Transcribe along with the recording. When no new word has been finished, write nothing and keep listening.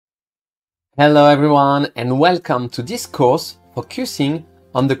Hello everyone and welcome to this course focusing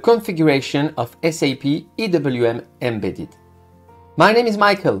on the configuration of SAP EWM Embedded. My name is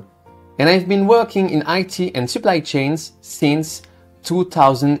Michael and I've been working in IT and supply chains since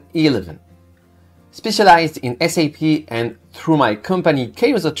 2011. Specialized in SAP and through my company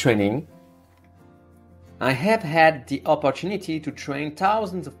K-User Training, I have had the opportunity to train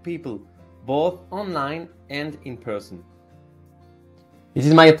thousands of people both online and in person. It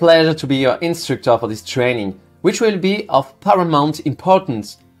is my pleasure to be your instructor for this training, which will be of paramount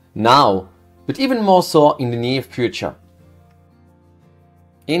importance now, but even more so in the near future.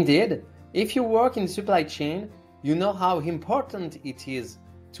 Indeed, if you work in supply chain, you know how important it is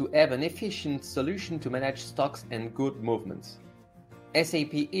to have an efficient solution to manage stocks and good movements.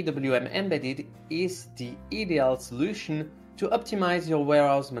 SAP EWM Embedded is the ideal solution to optimize your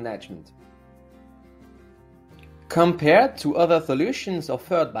warehouse management. Compared to other solutions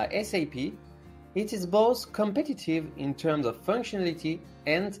offered by SAP, it is both competitive in terms of functionality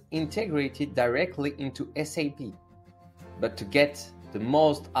and integrated directly into SAP. But to get the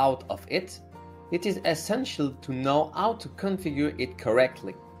most out of it, it is essential to know how to configure it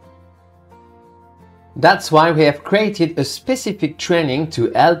correctly. That's why we have created a specific training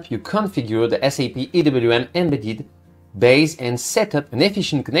to help you configure the SAP EWM Embedded base and set up an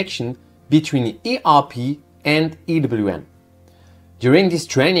efficient connection between ERP and EWM. During this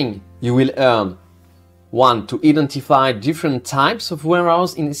training, you will learn 1. To identify different types of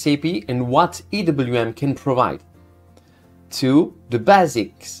warehouse in SAP and what EWM can provide. 2. The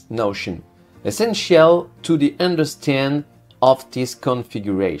basics notion, essential to the understand of this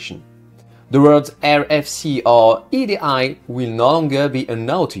configuration. The words RFC or EDI will no longer be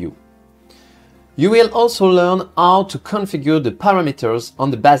unknown to you. You will also learn how to configure the parameters on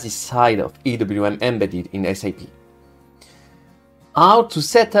the basis side of EWM Embedded in SAP. How to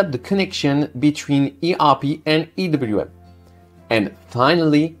set up the connection between ERP and EWM. And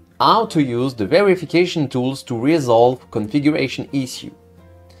finally, how to use the verification tools to resolve configuration issue.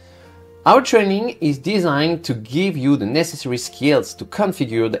 Our training is designed to give you the necessary skills to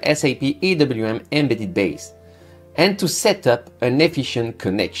configure the SAP EWM Embedded base and to set up an efficient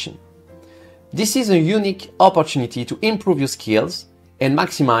connection. This is a unique opportunity to improve your skills and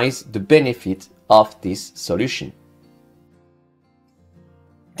maximize the benefit of this solution.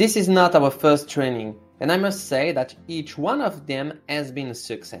 This is not our first training, and I must say that each one of them has been a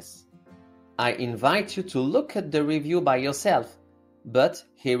success. I invite you to look at the review by yourself, but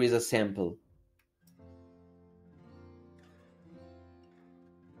here is a sample.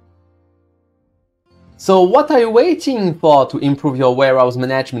 So what are you waiting for to improve your warehouse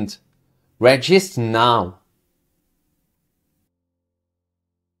management? Register now.